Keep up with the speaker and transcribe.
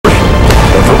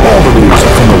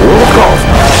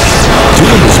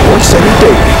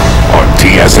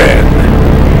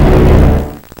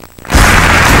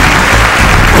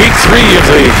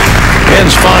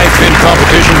men's 5-pin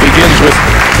competition begins with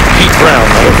Pete Brown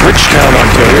out of Bridgett,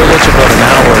 Ontario. That's about an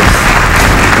hour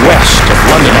west of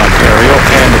London, Ontario.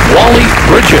 And Wally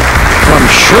Bridgett from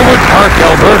Sherwood Park,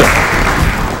 Alberta.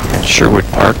 And Sherwood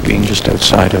Park being just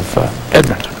outside of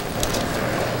Edmonton.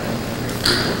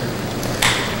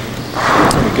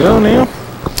 There we go now.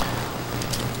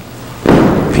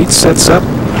 Pete sets up.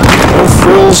 No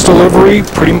frills delivery.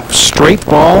 Pretty straight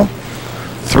ball.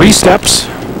 3 steps.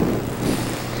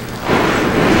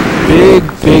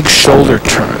 Big shoulder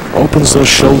turn. Opens those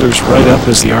shoulders right up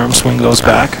as the arm swing goes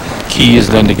back. Key is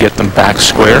then to get them back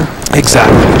square.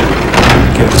 Exactly.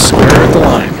 Get it square at the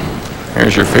line.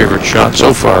 Here's your favorite shot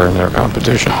so far in their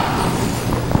competition.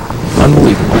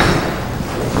 Unbelievable.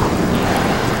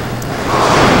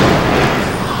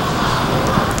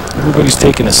 Everybody's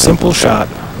taking a simple shot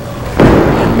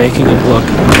and making it look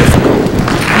difficult.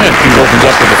 And he opens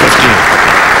up with a 15.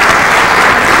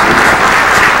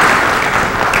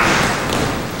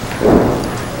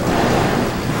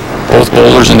 Both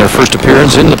bowlers in their first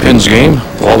appearance in the pins game.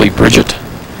 Wally Bridgett.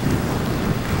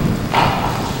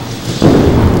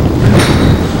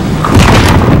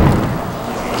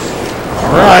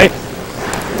 All right.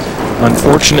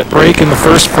 Unfortunate break in the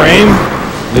first frame,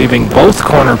 leaving both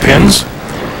corner pins.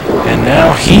 And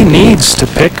now he needs to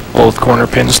pick both corner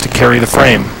pins to carry the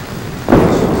frame.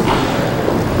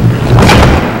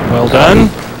 Well done.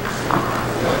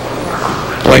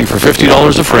 Playing for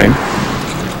 $50 a frame.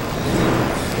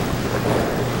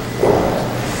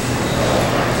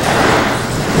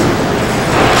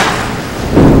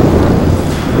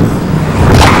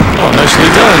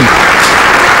 Done.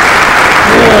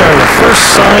 There, the first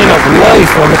sign of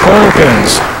life on the corner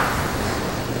pins.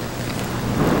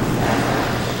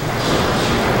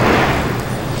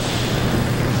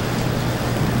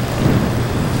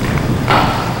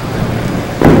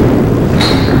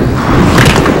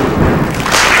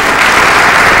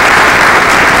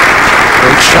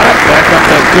 Great shot, back up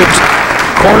that good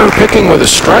corner picking with a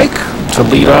strike to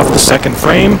lead off the second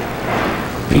frame.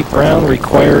 Pete Brown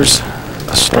requires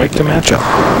a strike to match up.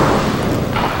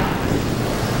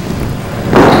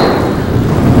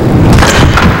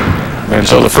 And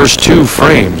so the first 2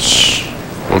 frames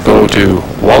will go to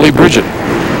Wally Bridgett.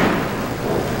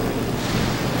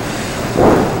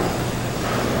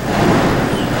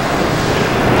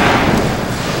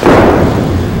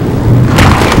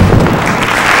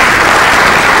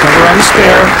 Cover on the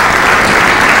spare.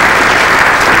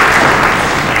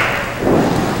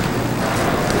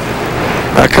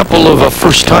 A couple of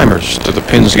first-timers to the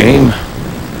pins game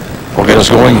will get us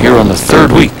going here on the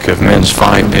 3rd week of men's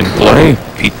 5-pin play.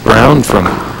 Pete Brown from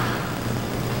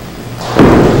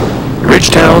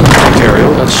Bridgett,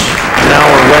 Ontario. That's an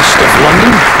hour west of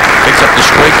London. Picks up the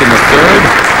strike in the 3rd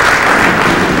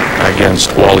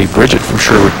against Wally Bridgett from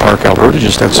Sherwood Park, Alberta,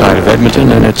 just outside of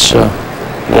Edmonton. And it's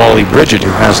Wally Bridgett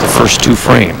who has the first 2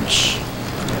 frames.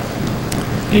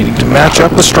 Needing to match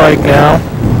up the strike now.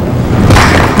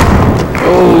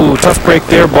 Oh, tough break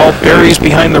there. Ball buries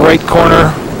behind the right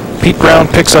corner. Pete Brown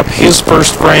picks up his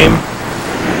first frame.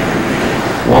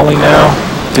 Wally now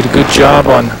did a good job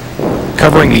on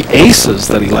covering the aces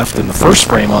that he left in the first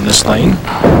frame on this lane.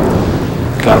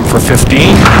 Got him for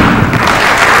 15.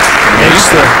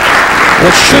 Makes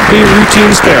what should be a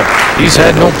routine spare. He's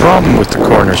had no problem with the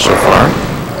corner so far.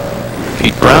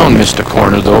 Pete Brown missed a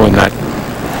corner though in that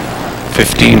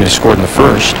 15 he scored in the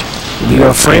first. Lead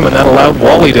off frame, and that allowed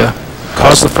Wally to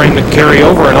cause the frame to carry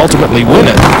over and ultimately win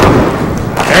it.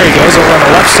 There he goes over on the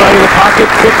left side of the pocket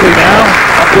quickly now.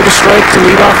 Up with a strike to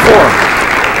lead off 4.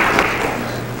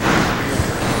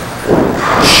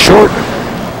 Short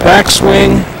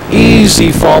backswing,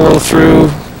 easy follow through.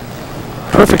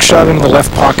 Perfect shot into the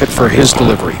left pocket for his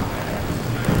delivery.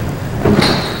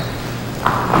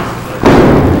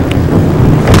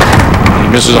 He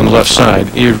misses on the left side.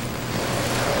 When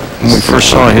we first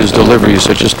saw his delivery, he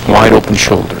said just wide open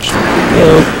shoulders.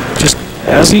 Just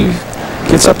as he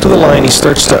gets up to the line, he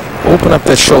starts to open up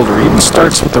that shoulder. He even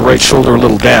starts with the right shoulder a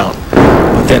little down.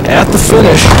 But then at the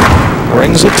finish,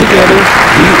 brings it together.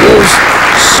 He is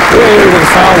square to the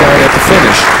foul line at the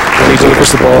finish when he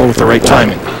delivers the ball with the right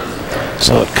timing.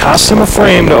 So it costs him a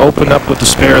frame to open up with the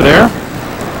spare there.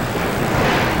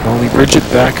 Wally Bridgett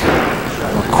back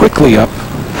quickly up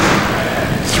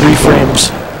 3 frames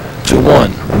to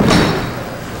 1.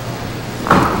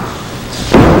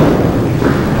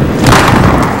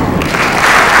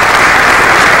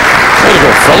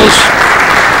 Fellas.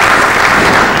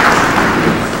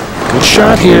 Good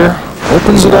shot here.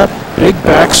 Opens it up. Big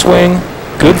backswing.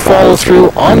 Good follow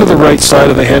through onto the right side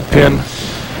of the head pin.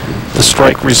 The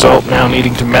strike result now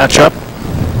needing to match up.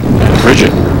 And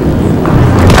Bridgett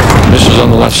misses on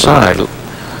the left side.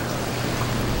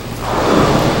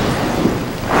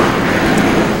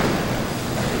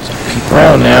 Pete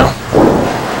Brown now,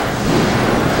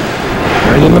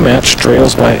 right in the match,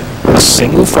 trails by a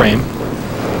single frame.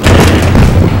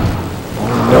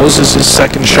 Knows is his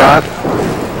second shot.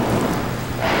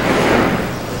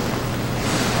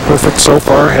 Perfect so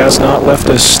far, has not left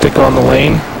a stick on the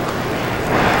lane.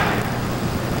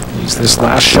 Use this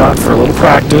last shot for a little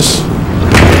practice.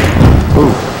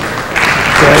 Ooh.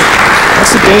 Okay,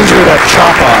 that's the danger of that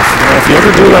chop off. You know, if you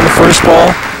ever do it on the first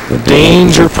ball, the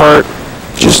danger part,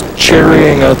 just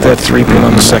cherrying out that 3-pin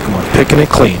on the second one, picking it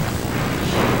clean.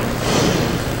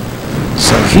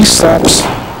 So he stops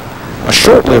a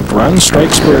short-lived run,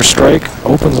 strike, square, strike,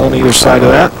 opens on either side of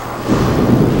that.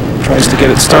 Tries to get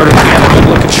it started again, a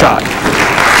good-looking shot.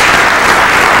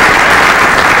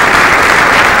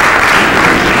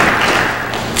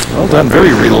 Well done,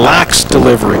 very relaxed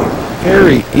delivery.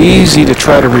 Very easy to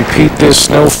try to repeat this,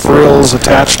 no frills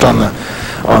attached on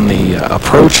the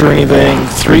approach or anything.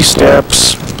 3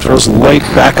 steps, throws a light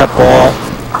backup ball.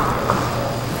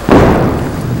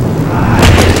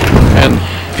 And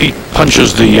Pete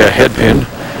punches the head pin.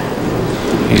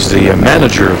 He's the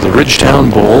manager of the Ridgetown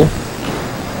Bowl.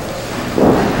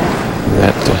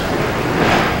 That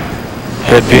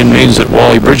head pin means that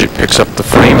Wally Bridgett picks up the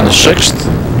frame in the 6th.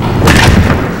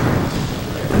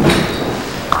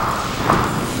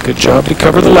 Good job to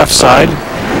cover the left side.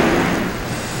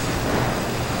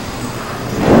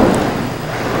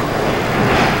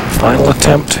 Final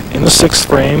attempt in the 6th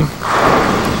frame.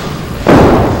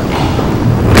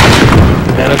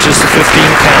 Manages the 15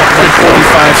 count,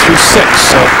 145 through 6.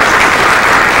 So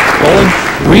bowling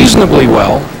reasonably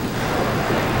well.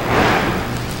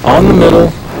 On the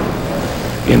middle,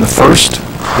 in the 1st,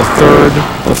 the 3rd,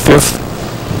 the 5th,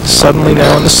 suddenly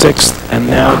now in the 6th, and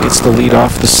now gets the lead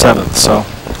off the 7th. So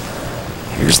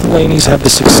here's the lane he's had the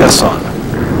success on.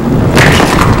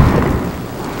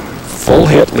 Full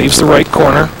hit, leaves the right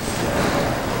corner.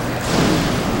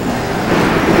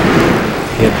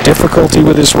 He had difficulty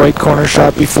with his right corner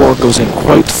shot before, goes in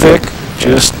quite thick,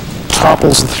 just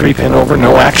topples the 3-pin over,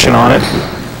 no action on it.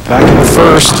 Back in the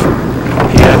 1st,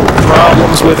 he had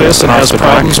problems with this and has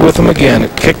problems with him again.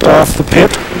 It kicked off the pit.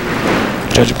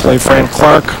 Judge of play Fran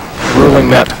Clark ruling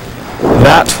that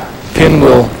that pin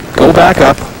will go back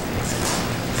up.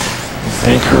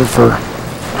 Thank her for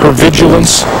her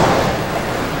vigilance.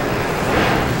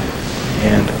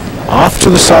 And off to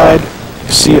the side,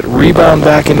 you see it rebound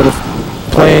back into the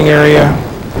playing area.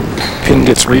 Pin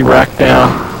gets re-racked down.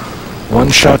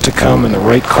 One shot to come in the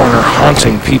right corner,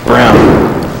 haunting Pete Brown.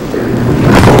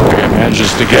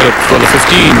 Manages to get it for the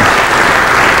 15.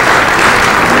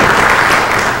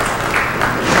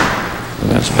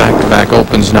 And that's back-to-back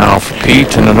opens now for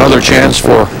Pete, and another chance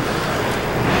for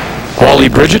Wally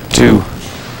Bridgett to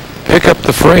pick up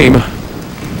the frame.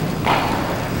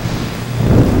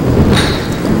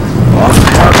 Off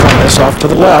the mark on this, off to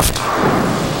the left.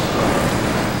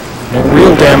 No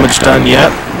real damage done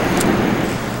yet.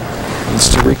 Needs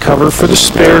to recover for the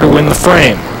spare to win the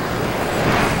frame.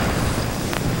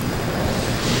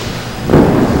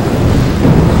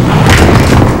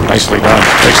 Nicely done.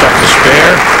 Picks up the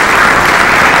spare.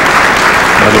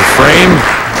 Another frame.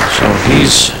 So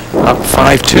he's up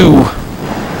 5-2.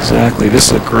 Exactly.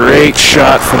 This is a great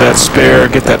shot for that spare.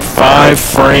 Get that 5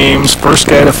 frames. First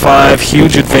guy to 5.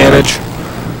 Huge advantage.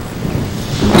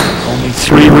 Only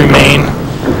 3 remain.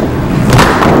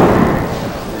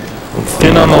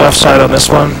 Thin on the left side on this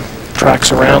one.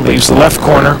 Tracks around, leaves the left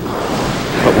corner.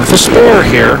 But with the spare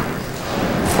here,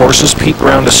 forces Pete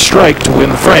Brown to strike to win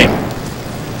the frame.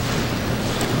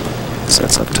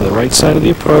 Sets up to the right side of the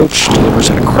approach, delivers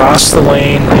it across the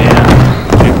lane, and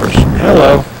papers.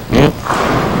 Hello. Yep.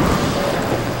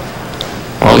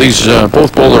 While these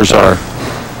both bowlers are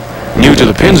new to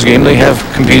the pins game, they have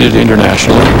competed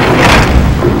internationally.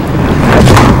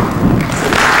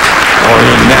 Or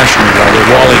nationally, rather.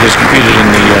 Wally has competed in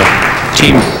the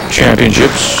team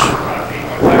championships,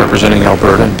 representing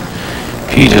Alberta.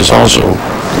 Pete has also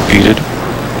competed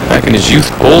back in his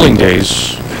youth bowling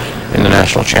days in the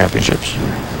national championships.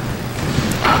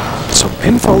 So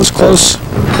pinfall is close.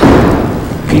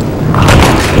 Pete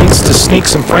needs to sneak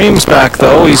some frames back,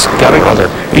 though. He's got to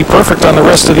be perfect on the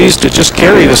rest of these to just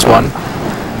carry this one.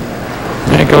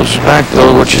 And it goes back,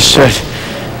 though, to what you said.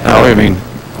 Now, I mean,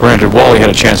 granted, Wally had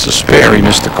a chance to spare. He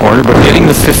missed the corner, but getting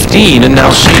the 15 and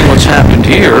now seeing what's happened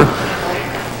here,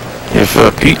 if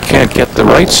Pete can't get the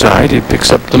right side, he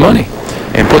picks up the money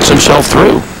and puts himself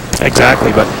through.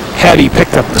 Exactly, but had he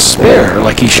picked up the spare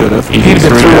like he should have, he'd have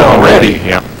been through through already.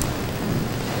 Yeah.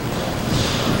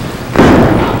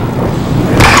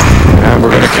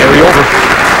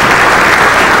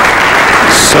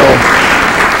 So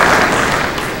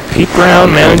Pete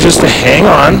Brown manages to hang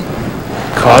on,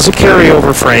 cause a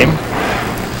carryover frame.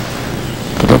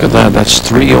 But look at that. That's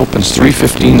 3 opens, 3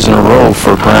 15s in a row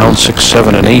for Brown, 6,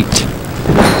 7, and 8.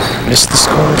 Missed the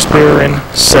corner spare in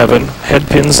 7, head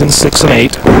pins in 6 and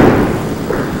 8.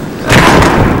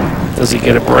 Does he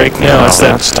get a break now? It's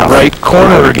that right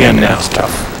corner again now.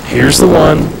 Here's the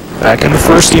one. Back in the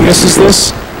first, he misses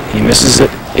this. He misses it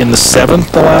in the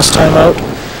 7th the last time out.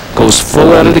 Goes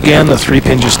full at it again. The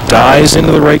 3-pin just dies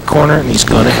into the right corner, and he's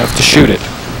going to have to shoot it.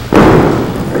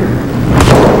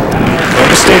 No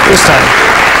mistake this time.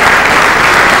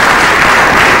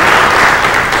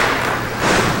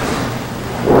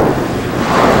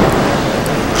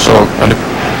 So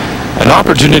an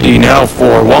opportunity now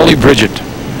for Wally Bridgett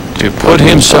to put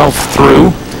himself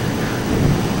through.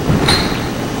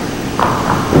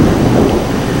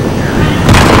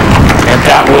 And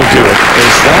that will do it.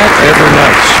 Is that ever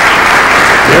nice?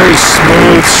 Very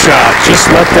smooth shot. Just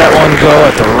let that one go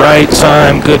at the right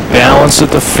time. Good balance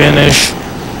at the finish.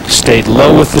 Stayed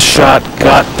low with the shot.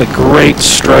 Got the great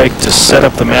strike to set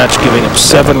up the match, giving him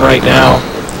 7 right now.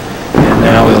 And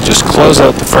now he'll just close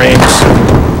out the frames.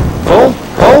 Pull?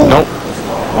 Pull? Nope.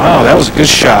 Wow, that was a good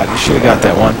shot. You should have got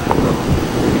that one.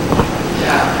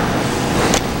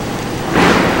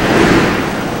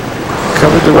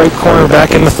 Covered the right corner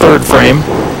back in the 3rd frame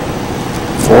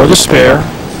for the spare.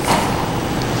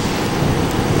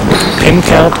 Pin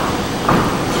count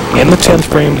in the 10th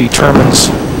frame determines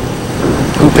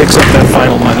who picks up that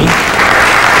final money.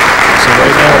 So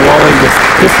right now Wally with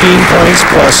 15 points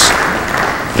plus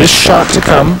this shot to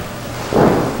come.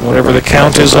 Whatever the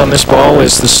count is on this ball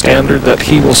is the standard that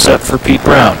he will set for Pete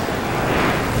Brown.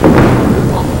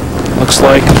 Looks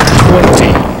like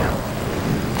 20.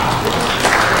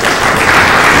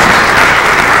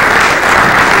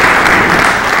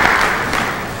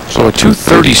 So a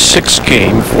 2:36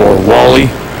 game for Wally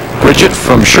Bridgett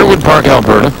from Sherwood Park,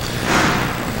 Alberta.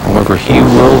 However, he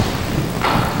will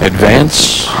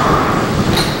advance.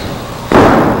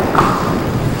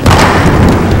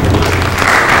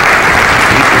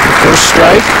 First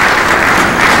strike.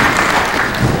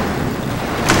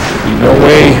 No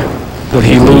way that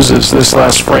he loses this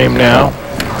last frame now.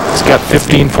 He's got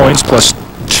 15 points plus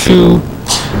 2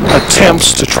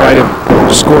 attempts to try to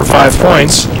score 5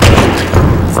 points.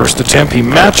 First attempt he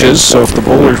matches, so if the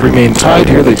bowlers remain tied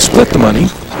here, they'd split the money.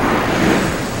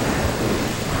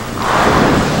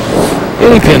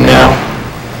 Any pin now.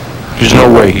 There's no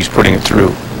way he's putting it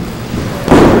through.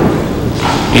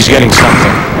 He's getting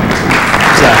something.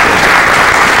 Exactly.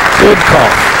 Good call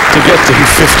To get to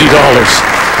 $50.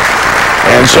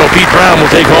 And so Pete Brown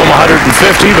will take home $150,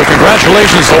 but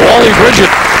congratulations to Wally Bridgett.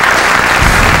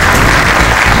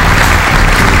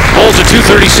 Bowls at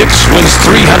 236, wins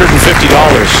 $350,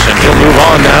 and he'll move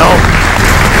on now.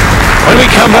 When we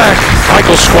come back,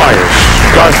 Michael Squires,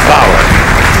 Garth Bauer,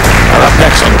 are up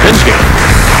next on the Pins Game.